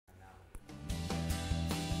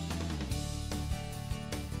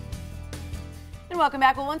And welcome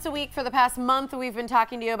back. Well, once a week for the past month, we've been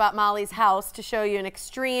talking to you about Molly's house to show you an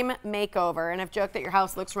extreme makeover. And I've joked that your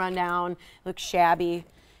house looks run down, looks shabby.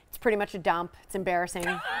 It's pretty much a dump. It's embarrassing.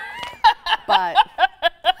 But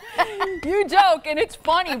you joke, and it's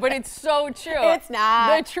funny, but it's so true. It's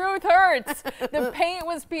not. The truth hurts. The paint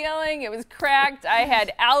was peeling. It was cracked. I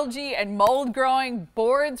had algae and mold growing.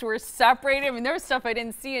 Boards were separated. I mean, there was stuff I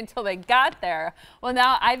didn't see until they got there. Well,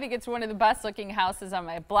 now I think it's one of the best looking houses on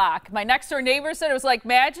my block. My next door neighbor said it was like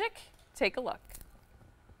magic. Take a look.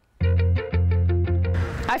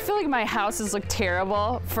 I feel like my house has looked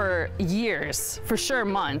terrible for years, for sure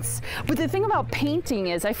months. But the thing about painting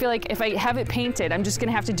is I feel like if I have it painted, I'm just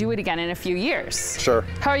gonna have to do it again in a few years. Sure.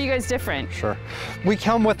 How are you guys different? Sure. We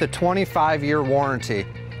come with a 25-year warranty.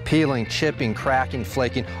 Peeling, chipping, cracking,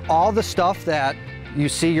 flaking, all the stuff that you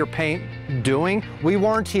see your paint doing, we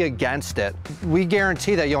warranty against it. We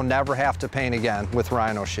guarantee that you'll never have to paint again with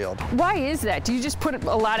Rhino Shield. Why is that? Do you just put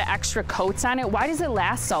a lot of extra coats on it? Why does it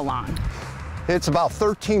last so long? It's about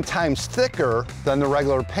 13 times thicker than the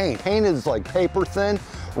regular paint. Paint is like paper thin.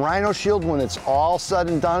 Rhino Shield, when it's all said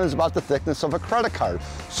and done, is about the thickness of a credit card.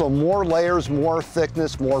 So more layers, more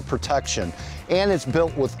thickness, more protection. And it's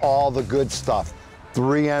built with all the good stuff.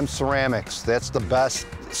 3M ceramics, that's the best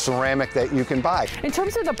ceramic that you can buy. In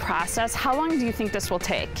terms of the process, how long do you think this will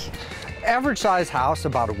take? Average size house,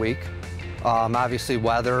 about a week. Obviously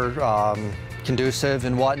weather, conducive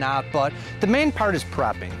and whatnot, but the main part is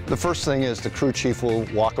prepping. The first thing is the crew chief will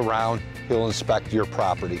walk around, he'll inspect your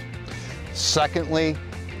property. Secondly,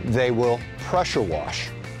 they will pressure wash.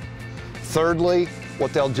 Thirdly,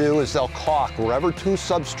 what they'll do is they'll caulk. Wherever two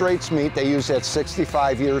substrates meet, they use that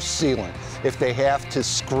 65-year sealant. If they have to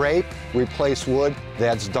scrape, replace wood,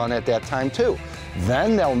 that's done at that time too.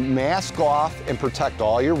 Then they'll mask off and protect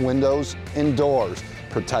all your windows and doors,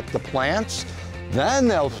 protect the plants. Then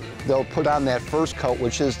they'll put on that first coat,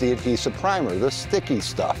 which is the adhesive primer, the sticky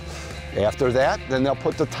stuff. After that, then they'll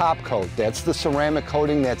put the top coat. That's the ceramic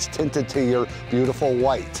coating that's tinted to your beautiful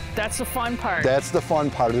white. That's the fun part. That's the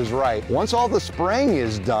fun part, is right. Once all the spraying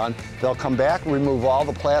is done, they'll come back, remove all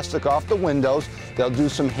the plastic off the windows. They'll do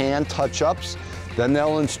some hand touch-ups. Then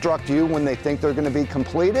they'll instruct you when they think they're going to be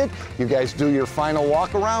completed. You guys do your final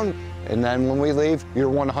walk around, and then when we leave,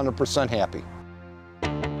 you're 100% happy.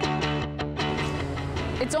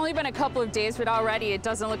 It's only been a couple of days, but already it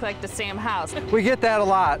doesn't look like the same house. We get that a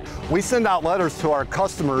lot. We send out letters to our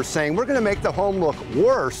customers saying we're going to make the home look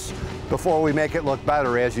worse before we make it look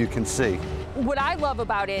better, as you can see. What I love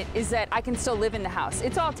about it is that I can still live in the house.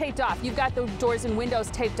 It's all taped off. You've got the doors and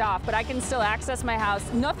windows taped off, but I can still access my house.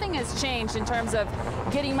 Nothing has changed in terms of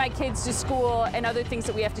getting my kids to school and other things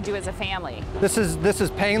that we have to do as a family. This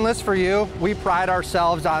is painless for you. We pride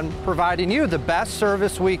ourselves on providing you the best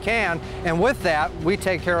service we can, and with that, we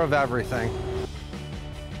take care of everything.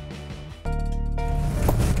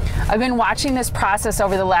 I've been watching this process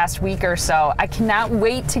over the last week or so. I cannot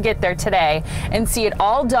wait to get there today and see it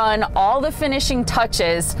all done, all the finishing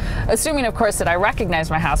touches, assuming, of course, that I recognize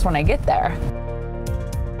my house when I get there.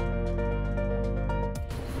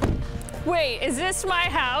 Wait, is this my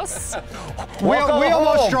house? We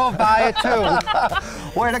almost drove by it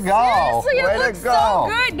too. Way to go. Seriously, Way it looks to go.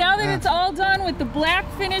 so good now that it's all done with the black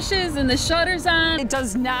finishes and the shutters on. It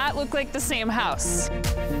does not look like the same house.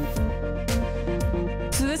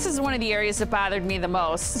 So this is one of the areas that bothered me the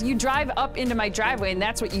most. You drive up into my driveway and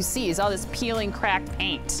that's what you see is all this peeling, cracked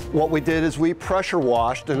paint. What we did is we pressure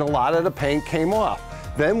washed and a lot of the paint came off.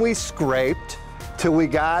 Then we scraped till we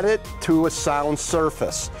got it to a sound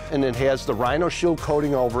surface. And it has the Rhino Shield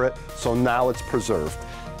coating over it, so now it's preserved.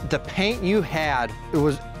 The paint you had, it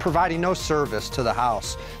was providing no service to the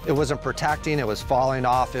house. It wasn't protecting, it was falling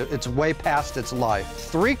off. It's way past its life.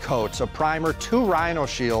 3 coats of primer, 2 Rhino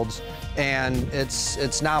Shields, and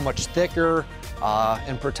it's now much thicker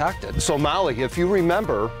and protected. So Molly, if you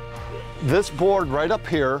remember, this board right up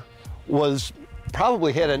here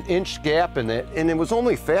probably had an inch gap in it, and it was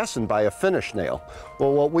only fastened by a finish nail.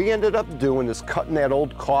 Well, what we ended up doing is cutting that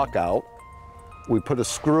old caulk out. We put a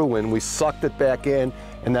screw in, we sucked it back in,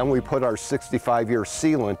 and then we put our 65-year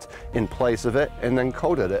sealant in place of it and then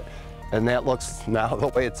coated it. And that looks now the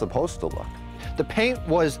way it's supposed to look. The paint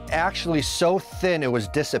was actually so thin it was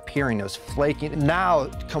disappearing, it was flaking. Now,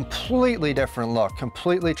 completely different look,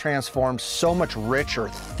 completely transformed, so much richer,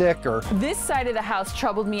 thicker. This side of the house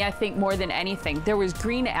troubled me, I think, more than anything. There was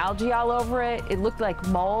green algae all over it. It looked like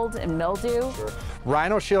mold and mildew. Sure.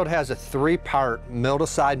 Rhino Shield has a 3-part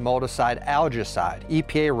mildicide, moldicide, algicide,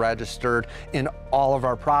 EPA registered in all of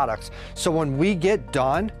our products. So when we get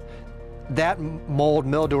done, that mold,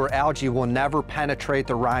 mildew, or algae will never penetrate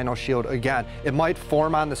the Rhino Shield again. It might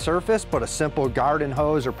form on the surface, but a simple garden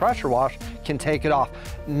hose or pressure wash can take it off.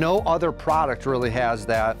 No other product really has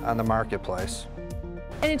that on the marketplace.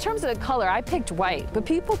 And in terms of the color, I picked white, but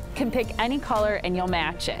people can pick any color and you'll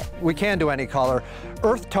match it. We can do any color.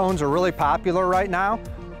 Earth tones are really popular right now,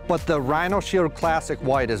 but the Rhino Shield Classic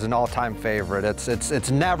White is an all-time favorite.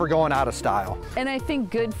 It's never going out of style. And I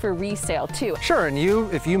think good for resale too. Sure, and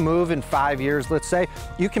if you move in 5 years, let's say,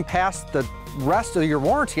 you can pass the rest of your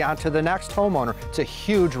warranty on to the next homeowner. It's a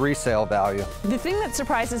huge resale value. The thing that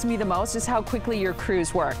surprises me the most is how quickly your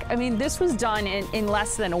crews work. I mean, this was done in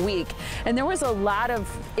less than a week, and there was a lot of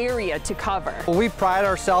area to cover. Well, we pride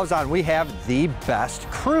ourselves on we have the best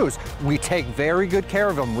crews. We take very good care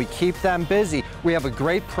of them. We keep them busy. We have a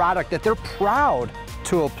great product that they're proud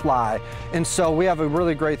to apply. And so we have a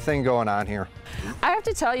really great thing going on here. I have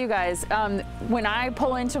to tell you guys, when I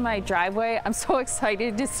pull into my driveway, I'm so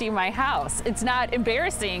excited to see my house. It's not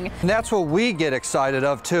embarrassing. And that's what we get excited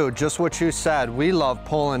of too, just what you said. We love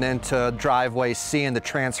pulling into driveways, seeing the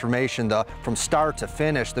transformation, from start to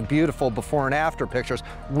finish, the beautiful before and after pictures.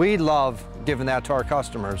 We love giving that to our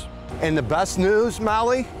customers. And the best news,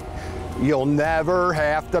 Molly, you'll never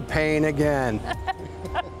have to paint again.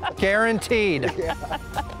 Guaranteed.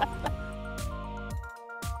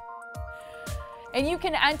 And you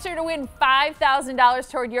can enter to win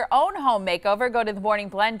 $5,000 toward your own home makeover. Go to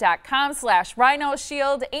themorningblend.com/Rhino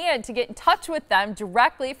Shield, and to get in touch with them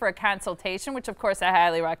directly for a consultation, which of course I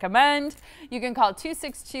highly recommend, you can call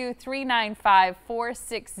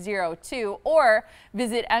 262-395-4602 or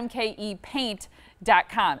visit mkepaint.com.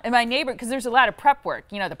 And my neighbor, because there's a lot of prep work,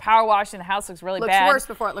 you know, the power wash in the house looks really bad. Looks worse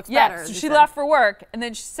before it looks better. So she left for work, and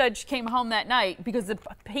then she said she came home that night because the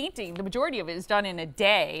painting, the majority of it is done in a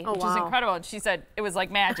day, which is incredible. And she said it was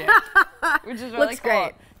like magic, which is really looks cool.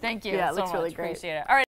 great. Thank you. Yeah, it so looks much. really great. Appreciate it. All right.